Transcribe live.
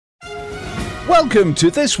Welcome to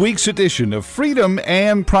this week's edition of Freedom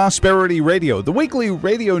and Prosperity Radio, the weekly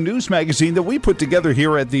radio news magazine that we put together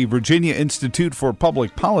here at the Virginia Institute for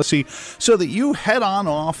Public Policy so that you head on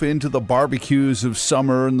off into the barbecues of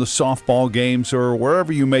summer and the softball games or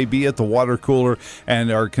wherever you may be at the water cooler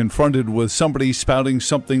and are confronted with somebody spouting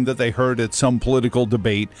something that they heard at some political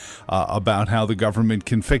debate about how the government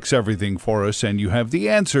can fix everything for us, and you have the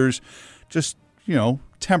answers. Just,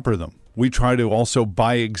 temper them. We try to also,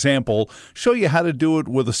 by example, show you how to do it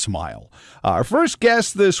with a smile. Our first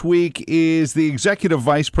guest this week is the Executive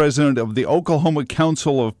Vice President of the Oklahoma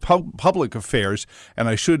Council of Public Affairs. And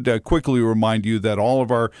I should quickly remind you that all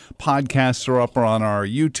of our podcasts are up on our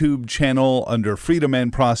YouTube channel under Freedom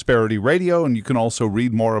and Prosperity Radio. And you can also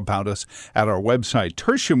read more about us at our website,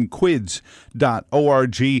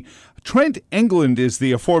 tertiumquids.org. Trent England is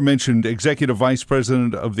the aforementioned Executive Vice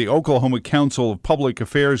President of the Oklahoma Council of Public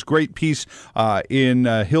Affairs. Great piece in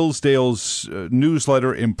Hillsdale's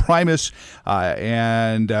newsletter Imprimis.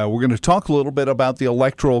 And we're going to talk a little bit about the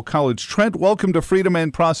Electoral College. Trent, welcome to Freedom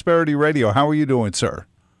and Prosperity Radio. How are you doing, sir?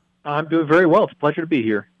 I'm doing very well. It's a pleasure to be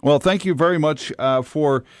here. Well, thank you very much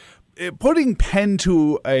for putting pen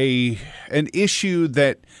to an issue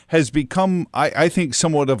that has become, I think,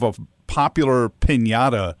 somewhat of a popular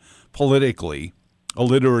piñata politically,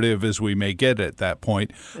 alliterative as we may get at that point,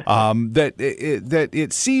 that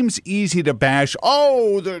it seems easy to bash,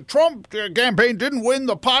 the Trump campaign didn't win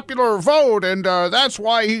the popular vote, and that's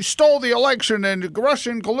why he stole the election, and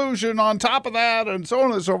Russian collusion on top of that, and so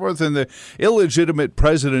on and so forth, and the illegitimate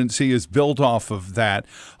presidency is built off of that.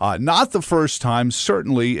 Not the first time,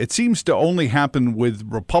 certainly. It seems to only happen with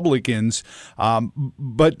Republicans,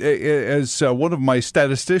 but as one of my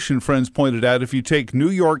statistician friends pointed out, if you take New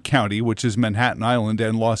York County, which is Manhattan Island,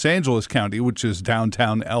 and Los Angeles County, which is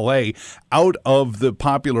downtown L.A., out of the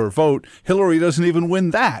popular vote, Hillary doesn't even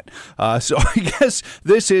win that. So I guess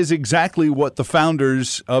this is exactly what the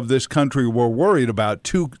founders of this country were worried about,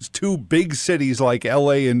 two big cities like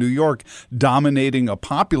L.A. and New York dominating a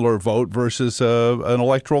popular vote versus an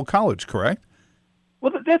electoral college, correct?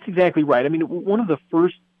 Well, that's exactly right. I mean, one of the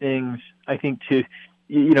first things, I think, to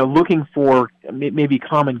looking for maybe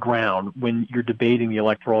common ground when you're debating the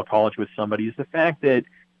Electoral College with somebody is the fact that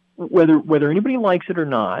whether anybody likes it or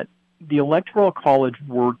not, the Electoral College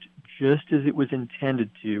worked just as it was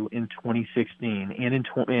intended to in 2016 and in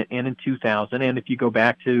 2000. And if you go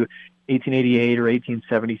back to 1888 or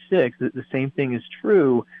 1876, the same thing is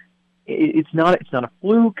true. It's not a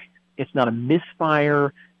fluke. It's not a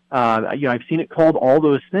misfire. I've seen it called all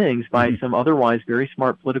those things by some otherwise very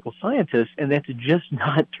smart political scientists, and that's just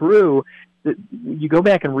not true. You go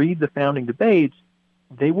back and read the founding debates,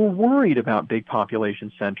 they were worried about big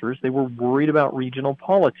population centers. They were worried about regional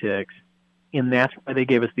politics, and that's why they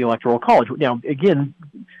gave us the Electoral College. Now, again,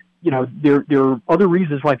 there are other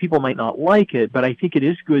reasons why people might not like it, but I think it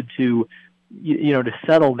is good to, to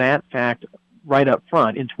settle that fact right up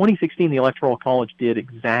front. In 2016, the Electoral College did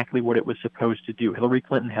exactly what it was supposed to do. Hillary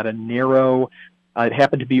Clinton had a narrow, it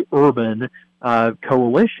happened to be urban,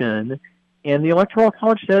 coalition, and the Electoral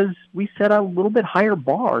College says we set a little bit higher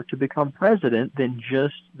bar to become president than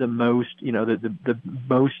just the most, the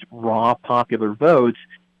most raw popular votes.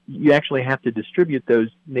 You actually have to distribute those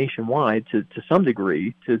nationwide to some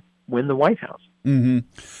degree to win the White House.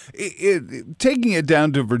 Mm-hmm. Taking it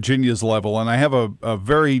down to Virginia's level, and I have a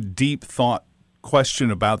very deep thought question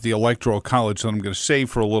about the Electoral College that I'm going to save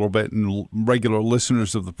for a little bit, and regular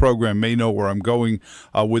listeners of the program may know where I'm going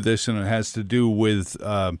with this, and it has to do with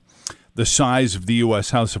the size of the U.S.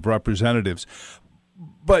 House of Representatives.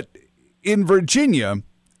 But in Virginia,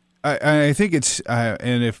 I think it's,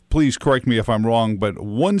 and please correct me if I'm wrong, but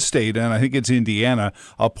one state, and I think it's Indiana,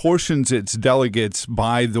 apportions its delegates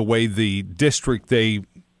by the way the district they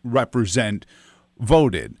represent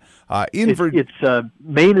voted. It's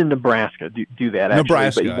Maine and Nebraska do that, actually,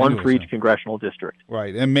 Nebraska, but one for each congressional district.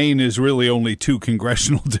 Right, and Maine is really only 2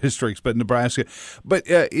 congressional districts, but Nebraska. But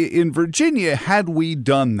in Virginia, had we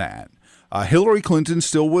done that, Hillary Clinton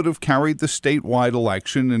still would have carried the statewide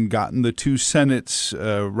election and gotten the 2 Senate's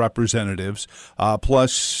representatives,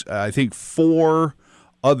 plus I think 4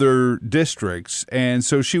 other districts, and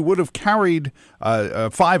so she would have carried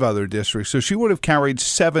 5 other districts. So she would have carried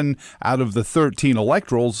 7 out of the 13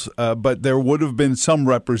 electorals, but there would have been some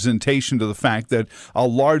representation to the fact that a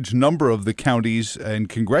large number of the counties and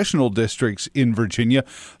congressional districts in Virginia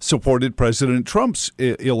supported President Trump's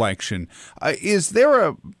election. Is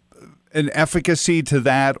there an efficacy to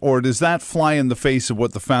that, or does that fly in the face of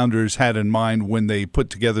what the founders had in mind when they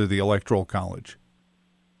put together the Electoral College?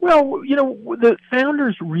 Well, the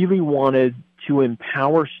founders really wanted to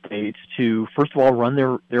empower states to, first of all, run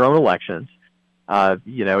their own elections,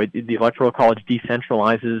 The Electoral College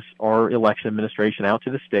decentralizes our election administration out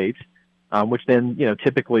to the states, which then,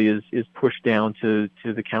 typically is pushed down to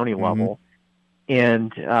the county level.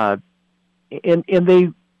 And they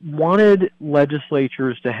wanted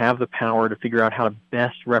legislatures to have the power to figure out how to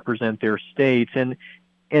best represent their states. And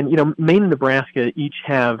Maine and Nebraska each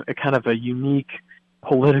have a kind of a unique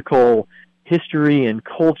political history and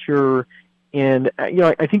culture. And,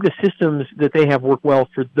 I think the systems that they have work well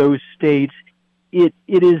for those states. It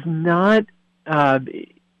is not,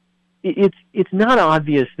 it's not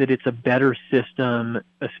obvious that it's a better system,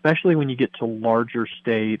 especially when you get to larger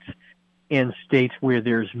states and states where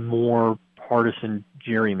there's more partisan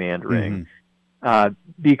gerrymandering,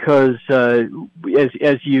 because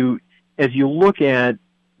as you look at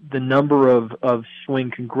the number of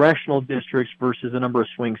swing congressional districts versus the number of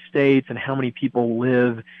swing states, and how many people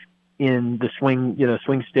live in the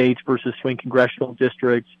swing states versus swing congressional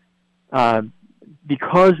districts,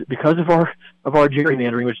 because of our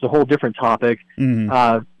gerrymandering, which is a whole different topic,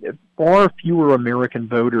 far fewer American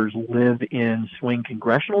voters live in swing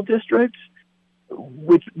congressional districts,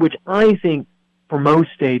 which I think for most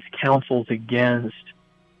states counsels against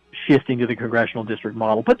shifting to the congressional district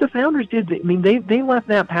model. But the founders did. They left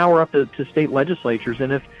that power up to state legislatures,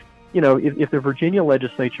 and if the Virginia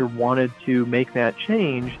legislature wanted to make that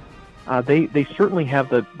change, they certainly have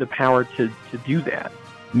the power to do that.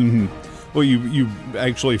 Well, you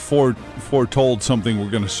actually foretold something we're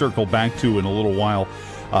going to circle back to in a little while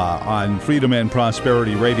on Freedom and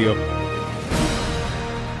Prosperity Radio.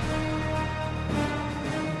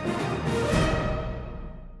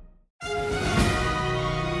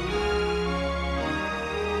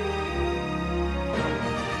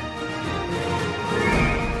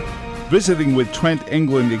 Visiting with Trent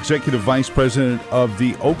England, Executive Vice President of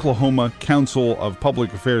the Oklahoma Council of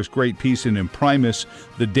Public Affairs, Great Peace, and Imprimis,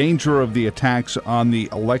 the danger of the attacks on the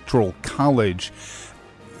Electoral College.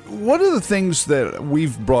 One of the things that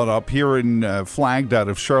we've brought up here in flagged out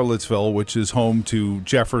of Charlottesville, which is home to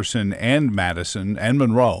Jefferson and Madison and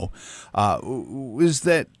Monroe, is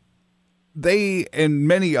that they and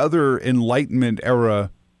many other Enlightenment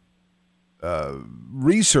era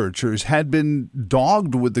researchers had been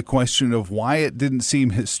dogged with the question of why it didn't seem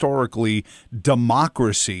historically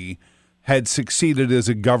democracy had succeeded as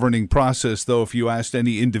a governing process, though if you asked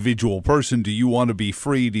any individual person, do you want to be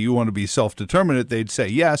free, do you want to be self-determinate, they'd say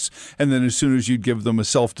yes, and then as soon as you'd give them a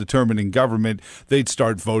self-determining government, they'd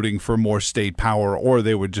start voting for more state power, or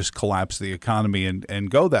they would just collapse the economy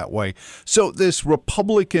and go that way. So this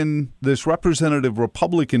representative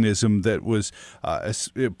republicanism that was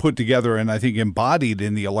put together and I think embodied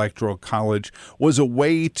in the Electoral College was a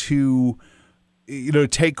way to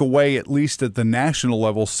take away, at least at the national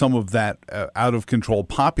level, some of that out-of-control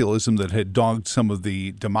populism that had dogged some of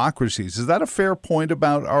the democracies. Is that a fair point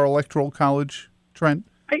about our Electoral College, Trent?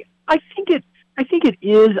 I think it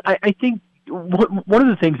is. I think one of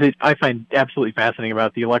the things that I find absolutely fascinating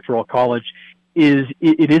about the Electoral College is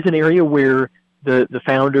it is an area where the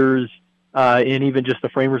founders and even just the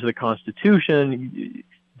framers of the Constitution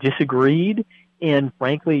disagreed, and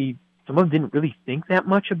frankly, some of them didn't really think that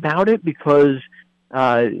much about it because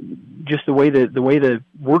just the way the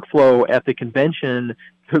workflow at the convention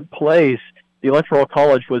took place, the Electoral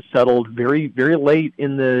College was settled very, very late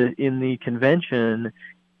in the convention,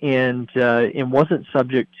 and wasn't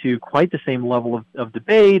subject to quite the same level of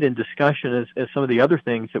debate and discussion as some of the other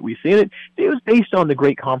things that we see. And it was based on the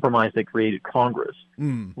Great Compromise that created Congress.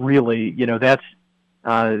 Really, that's.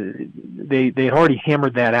 They had already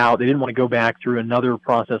hammered that out. They didn't want to go back through another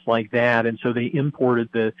process like that, and so they imported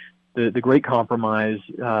the Great Compromise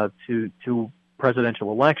to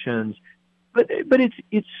presidential elections. But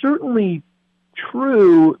it's certainly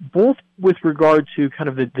true both with regard to kind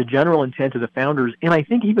of the general intent of the founders, and I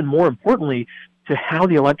think even more importantly to how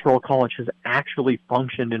the Electoral College has actually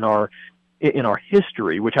functioned in our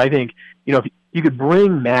history. Which I think if you could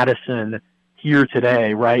bring Madison here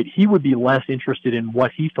today, right, he would be less interested in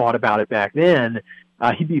what he thought about it back then.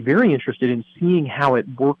 He'd be very interested in seeing how it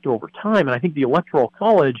worked over time. And I think the Electoral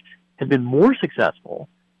College has been more successful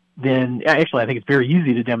than, actually, I think it's very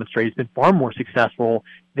easy to demonstrate, it's been far more successful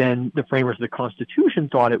than the framers of the Constitution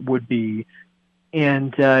thought it would be.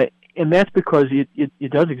 And that's because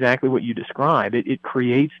it does exactly what you described. It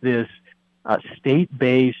creates this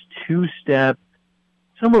state-based, two-step,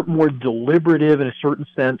 somewhat more deliberative, in a certain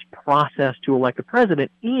sense, process to elect a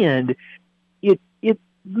president, and it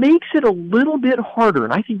makes it a little bit harder,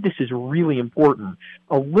 and I think this is really important,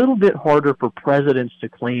 a little bit harder for presidents to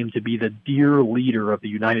claim to be the dear leader of the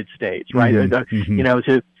United States, right?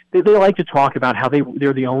 they like to talk about how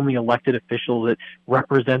they're the only elected officials that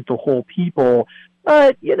represent the whole people.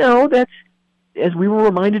 But, that's, as we were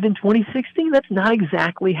reminded in 2016, that's not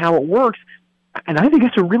exactly how it works. And I think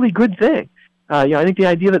it's a really good thing. I think the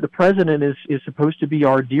idea that the president is supposed to be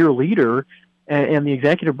our dear leader and the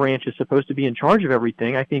executive branch is supposed to be in charge of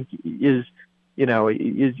everything, I think is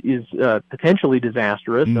potentially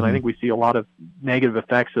disastrous. Mm-hmm. And I think we see a lot of negative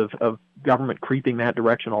effects of government creeping that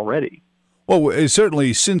direction already. Well,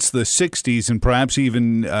 certainly since the 60s and perhaps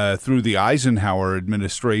even through the Eisenhower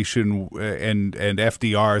administration and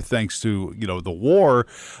FDR, thanks to, the war,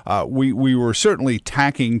 we were certainly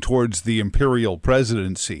tacking towards the imperial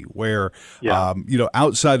presidency where,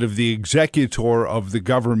 outside of the executor of the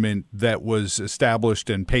government that was established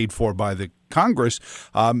and paid for by the Congress,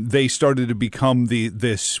 they started to become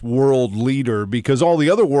this world leader because all the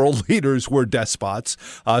other world leaders were despots.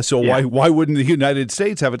 Why wouldn't the United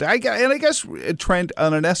States have it? And I guess, Trent,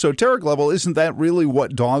 on an esoteric level, isn't that really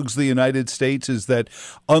what dogs the United States? Is that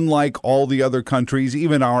unlike all the other countries,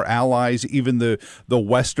 even our allies, even the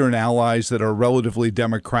Western allies that are relatively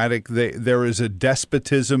democratic, there is a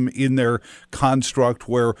despotism in their construct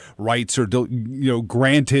where rights are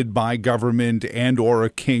granted by government and or a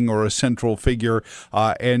king or a central figure,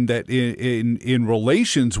 and that in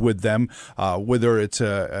relations with them, whether it's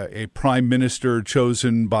a prime minister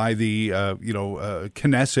chosen by the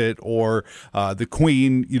Knesset or the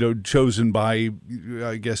Queen, chosen by,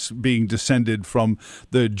 I guess, being descended from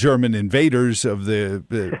the German invaders of the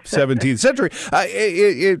 17th century,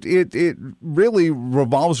 it really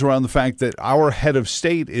revolves around the fact that our head of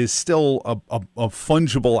state is still a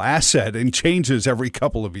fungible asset and changes every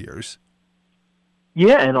couple of years.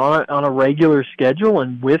 Yeah, and on a regular schedule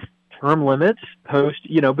and with term limits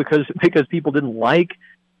because people didn't like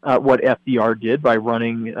what FDR did by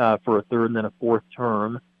running for a third and then a fourth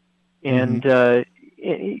term, and I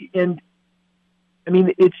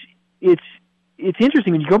mean it's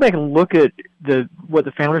interesting when you go back and look at what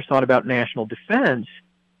the founders thought about national defense.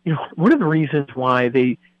 One of the reasons why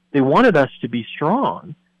they wanted us to be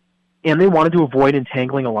strong, and they wanted to avoid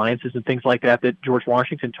entangling alliances and things like that George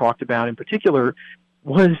Washington talked about in particular,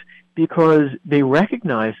 was because they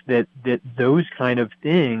recognized that those kind of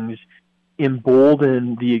things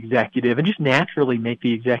embolden the executive and just naturally make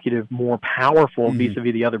the executive more powerful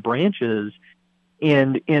vis-a-vis the other branches.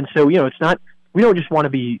 And so, it's not, we don't just want to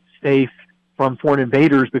be safe from foreign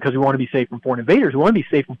invaders because we want to be safe from foreign invaders. We want to be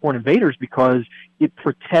safe from foreign invaders because it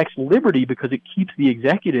protects liberty, because it keeps the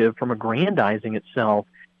executive from aggrandizing itself.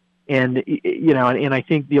 And, and I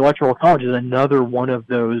think the Electoral College is another one of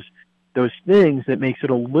those things that makes it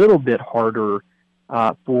a little bit harder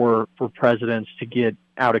for presidents to get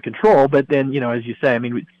out of control. But then, as you say, I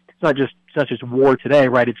mean, it's not just war today,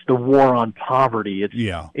 right? It's the war on poverty.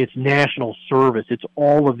 It's national service. It's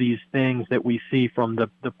all of these things that we see from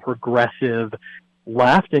the progressive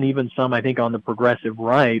left, and even some, I think, on the progressive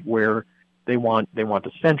right, where they want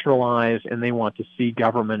to centralize and they want to see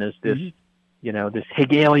government as this this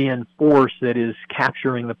Hegelian force that is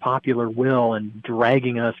capturing the popular will and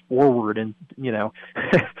dragging us forward. And, not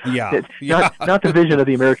the vision of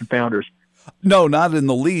the American founders. No, not in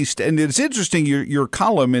the least. And it's interesting, your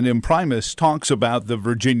column in Imprimis talks about the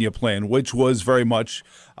Virginia Plan, which was very much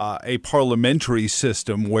a parliamentary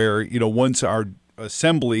system where, once our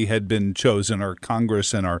assembly had been chosen, our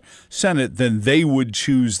Congress and our Senate, then they would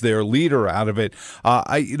choose their leader out of it.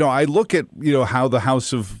 I look at, how the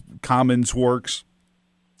House of Commons works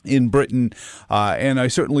in Britain, and I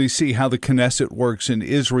certainly see how the Knesset works in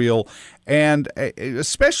Israel. And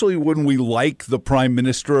especially when we like the prime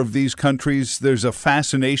minister of these countries, there's a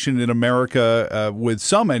fascination in America, with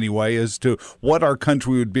some anyway, as to what our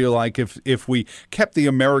country would be like if we kept the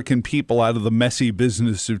American people out of the messy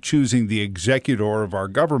business of choosing the executor of our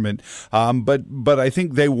government. But I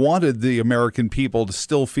think they wanted the American people to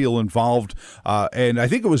still feel involved. And I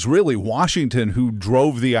think it was really Washington who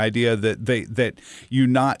drove the idea that you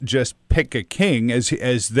not just pick a king,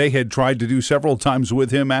 as they had tried to do several times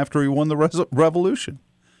with him after he won the revolution.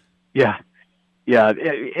 Yeah,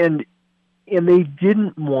 and they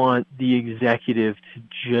didn't want the executive to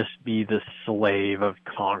just be the slave of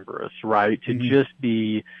Congress, right? To just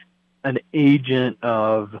be an agent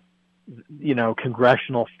of,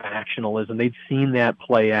 congressional factionalism. They'd seen that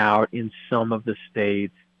play out in some of the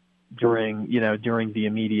states during the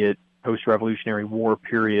immediate post-Revolutionary War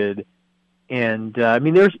period. And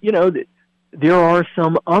there are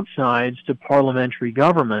some upsides to parliamentary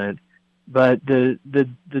government, but the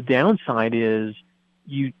downside is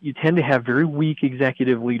you tend to have very weak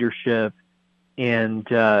executive leadership, and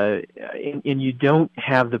you don't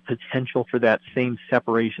have the potential for that same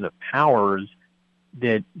separation of powers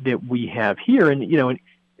that we have here. And and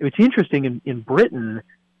it's interesting in Britain,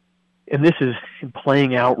 and this is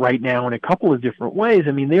playing out right now in a couple of different ways.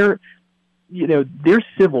 I mean, their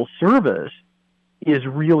civil service is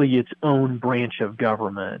really its own branch of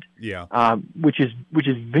government. Yeah. Which is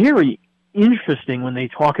very interesting when they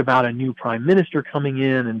talk about a new prime minister coming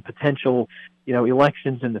in and potential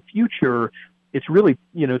elections in the future. It's really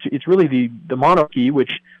it's really the monarchy,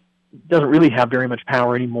 which doesn't really have very much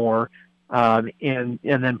power anymore, and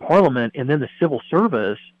then Parliament, and then the civil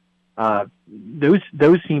service.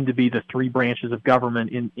 Those seem to be the three branches of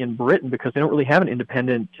government in Britain, because they don't really have an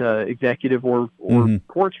independent executive or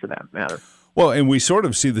courts, for that matter. Well, and we sort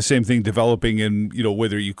of see the same thing developing in,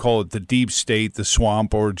 whether you call it the deep state, the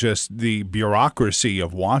swamp, or just the bureaucracy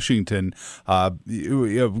of Washington,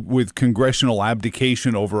 with congressional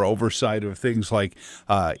abdication over oversight of things like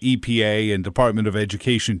EPA and Department of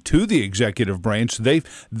Education to the executive branch.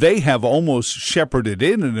 They have almost shepherded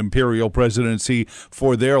in an imperial presidency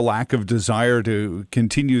for their lack of desire to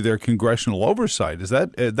continue their congressional oversight.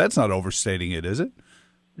 That's not overstating it, is it?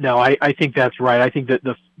 No, I think that's right. I think that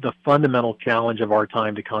the fundamental challenge of our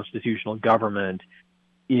time to constitutional government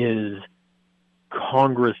is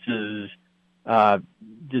Congress's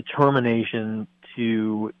determination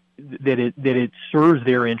that it serves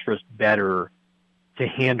their interest better to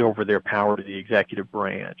hand over their power to the executive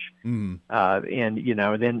branch, and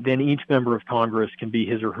then each member of Congress can be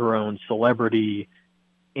his or her own celebrity,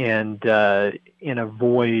 and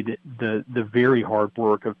avoid the very hard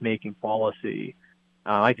work of making policy.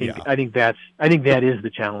 I think that is the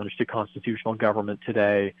challenge to constitutional government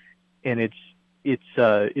today, and it's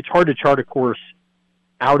hard to chart a course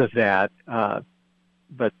out of that. But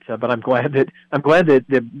I'm glad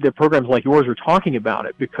that programs like yours are talking about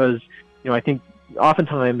it, because I think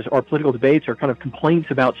oftentimes our political debates are kind of complaints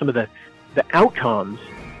about some of the outcomes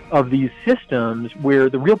of these systems, where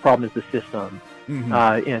the real problem is the system,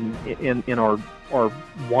 and our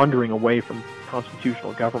wandering away from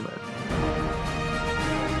constitutional government.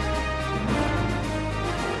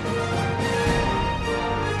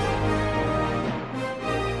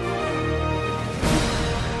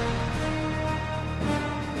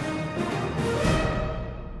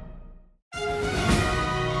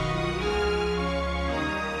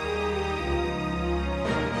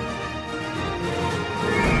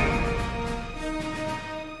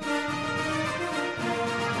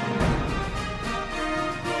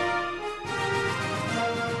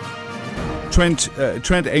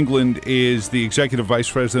 Trent England is the executive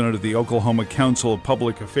vice president of the Oklahoma Council of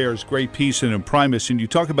Public Affairs. Great piece in Imprimis, and you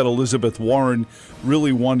talk about Elizabeth Warren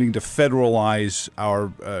really wanting to federalize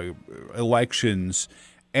our elections.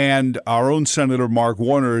 And our own Senator Mark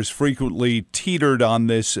Warner has frequently teetered on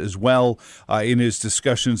this as well in his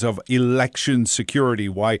discussions of election security,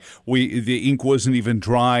 why the ink wasn't even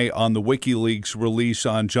dry on the WikiLeaks release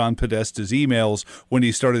on John Podesta's emails when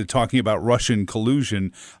he started talking about Russian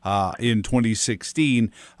collusion in 2016.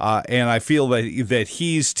 And I feel that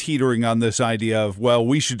he's teetering on this idea of, well,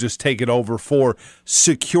 we should just take it over for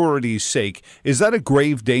security's sake. Is that a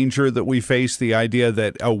grave danger that we face, the idea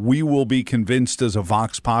that we will be convinced as a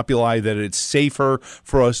vox populi that it's safer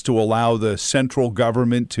for us to allow the central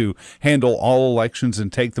government to handle all elections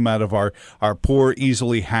and take them out of our poor,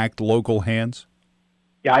 easily hacked local hands?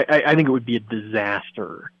 Yeah, I think it would be a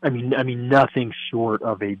disaster. I mean, nothing short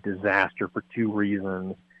of a disaster, for two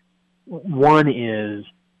reasons. One is,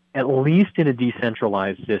 at least in a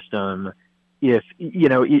decentralized system, if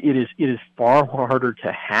it is far harder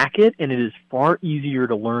to hack it, and it is far easier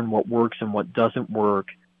to learn what works and what doesn't work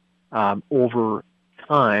over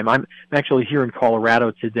time. I'm actually here in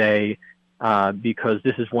Colorado today because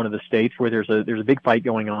this is one of the states where there's a big fight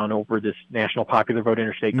going on over this National Popular Vote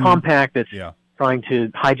Interstate Compact that's trying to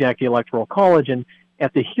hijack the Electoral College. And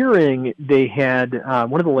at the hearing, they had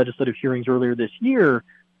one of the legislative hearings earlier this year.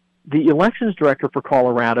 The elections director for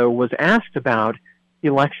Colorado was asked about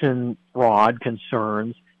election fraud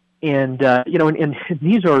concerns, and and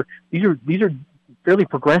these are fairly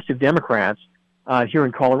progressive Democrats here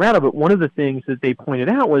in Colorado. But one of the things that they pointed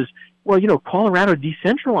out was, well, Colorado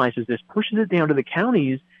decentralizes this, pushes it down to the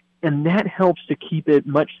counties, and that helps to keep it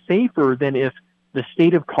much safer than if the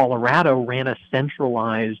state of Colorado ran a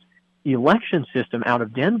centralized election system out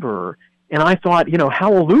of Denver. And I thought,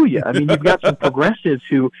 hallelujah. I mean, you've got some progressives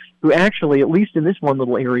who actually, at least in this one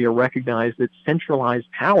little area, recognize that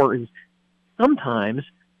centralized power is sometimes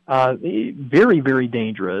very, very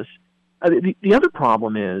dangerous. The other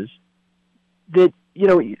problem is that,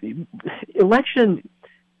 election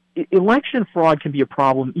fraud can be a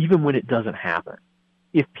problem even when it doesn't happen.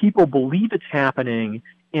 If people believe it's happening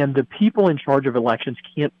and the people in charge of elections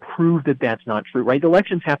can't prove that that's not true, right? The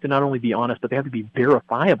elections have to not only be honest, but they have to be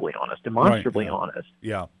verifiably honest, demonstrably honest.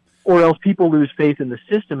 Yeah. Or else people lose faith in the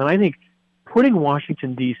system. And I think putting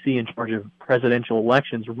Washington, D.C. in charge of presidential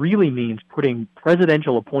elections really means putting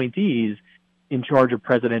presidential appointees in charge of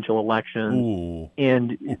presidential elections. Ooh.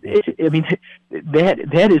 And that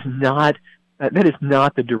is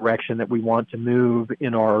not the direction that we want to move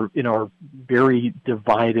in our very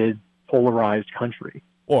divided, polarized country.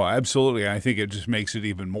 Oh, absolutely. I think it just makes it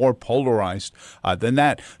even more polarized than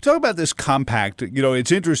that. Talk about this compact.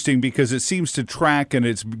 It's interesting because it seems to track, and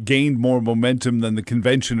it's gained more momentum than the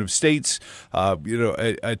Convention of States,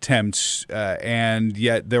 attempts. And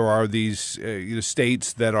yet there are these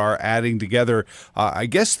states that are adding together. I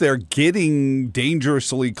guess they're getting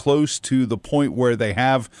dangerously close to the point where they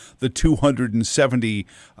have the 270,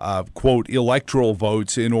 quote, electoral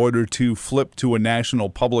votes in order to flip to a national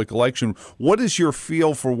public election. What is your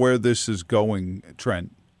feel for where this is going,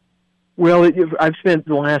 Trent? Well, I've spent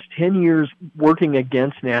the last 10 years working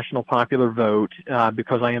against national popular vote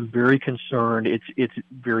because I am very concerned.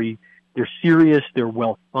 They're serious, they're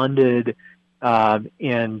well funded, and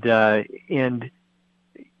they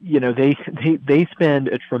spend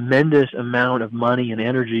a tremendous amount of money and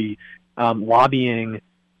energy lobbying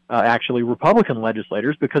actually Republican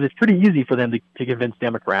legislators, because it's pretty easy for them to convince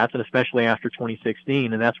Democrats, and especially after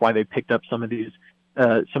 2016, and that's why they picked up some of these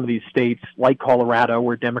states like Colorado,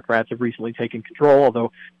 where Democrats have recently taken control,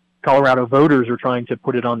 although Colorado voters are trying to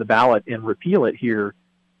put it on the ballot and repeal it here.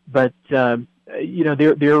 But they're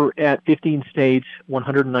at 15 states,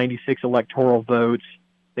 196 electoral votes.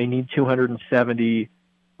 They need 270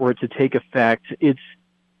 for it to take effect.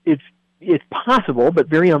 It's possible, but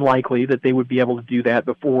very unlikely, that they would be able to do that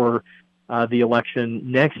before the election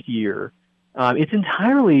next year. It's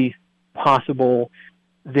entirely possible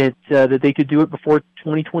that they could do it before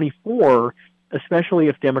 2024, especially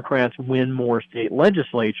if Democrats win more state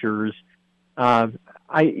legislatures. There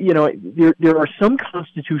are some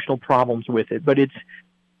constitutional problems with it, but it's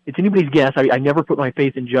anybody's guess. I never put my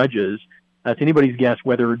faith in judges. It's anybody's guess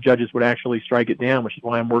whether judges would actually strike it down, which is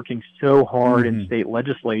why I'm working so hard in state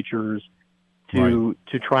legislatures to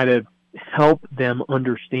try to help them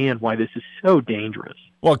understand why this is so dangerous.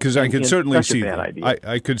 Well, because I could certainly see,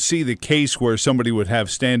 I could see the case where somebody would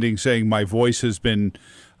have standing saying my voice has been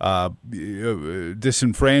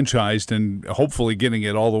disenfranchised, and hopefully getting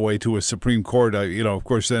it all the way to a Supreme Court. Of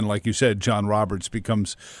course, then, like you said, John Roberts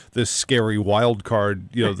becomes this scary wild card.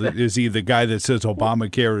 Is he the guy that says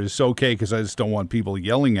Obamacare is okay because I just don't want people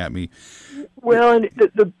yelling at me? Well, and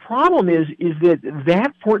the problem is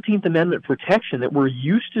that 14th Amendment protection that we're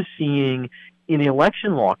used to seeing in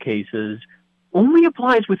election law cases only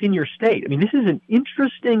applies within your state. I mean, this is an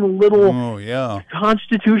interesting little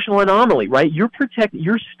constitutional anomaly, right? Your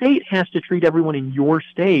state has to treat everyone in your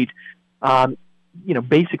state,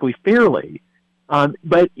 basically fairly.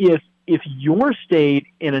 But if your state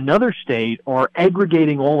and another state are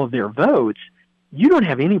aggregating all of their votes, you don't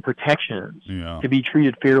have any protections to be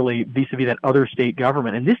treated fairly vis-a-vis that other state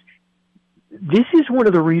government. And this is one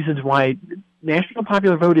of the reasons why national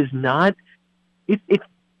popular vote is not. It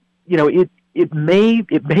may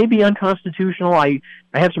be unconstitutional. I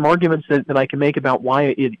have some arguments that I can make about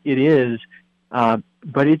why it is, but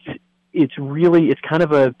it's kind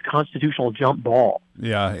of a constitutional jump ball.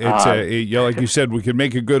 Yeah, it's like you said, we could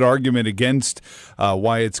make a good argument against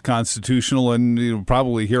why it's constitutional, and you'll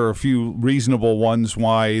probably hear a few reasonable ones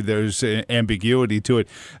why there's ambiguity to it.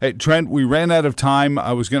 Hey, Trent, we ran out of time.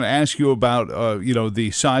 I was going to ask you about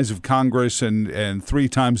the size of Congress and 3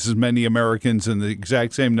 times as many Americans and the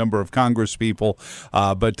exact same number of Congress people,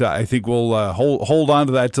 but I think we'll hold on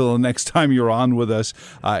to that till the next time you're on with us.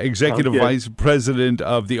 Executive Vice President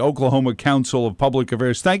of the Oklahoma Council of Public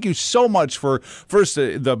Affairs. Thank you so much for first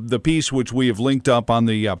the piece, which we have linked up on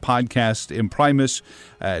the podcast imprimis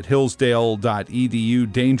at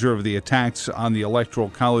hillsdale.edu, Danger of the Attacks on the Electoral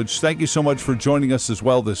College. Thank you so much for joining us as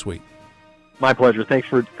well this week. My pleasure. Thanks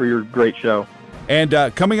for your great show. And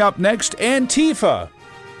coming up next, Antifa.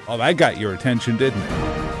 Oh, that got your attention, didn't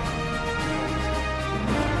it?